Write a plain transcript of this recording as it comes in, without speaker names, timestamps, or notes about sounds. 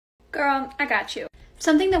girl, I got you.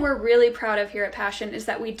 Something that we're really proud of here at Pashion is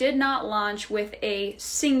that we did not launch with a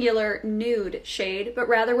singular nude shade, but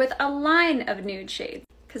rather with a line of nude shades.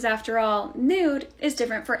 Because after all, nude is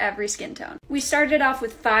different for every skin tone. We started off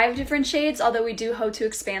with 5 different shades, although we do hope to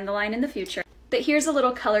expand the line in the future. But here's a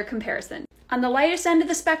little color comparison. On the lightest end of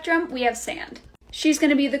the spectrum, we have Sand. She's going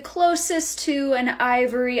to be the closest to an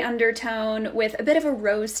ivory undertone with a bit of a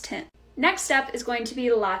rose tint. Next up is going to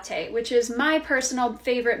be Latte, which is my personal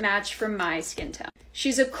favorite match for my skin tone.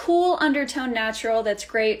 She's a cool undertone natural that's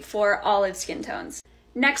great for olive skin tones.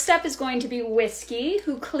 Next up is going to be Whiskey,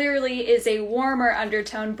 who clearly is a warmer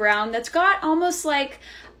undertone brown that's got almost like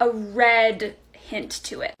a red hint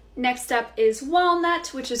to it. Next up is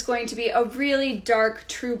Walnut, which is going to be a really dark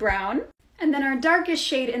true brown. And then our darkest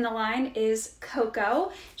shade in the line is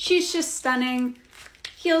Cocoa. She's just stunning.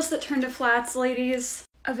 Heels that turn to flats, ladies.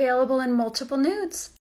 Available in multiple nudes.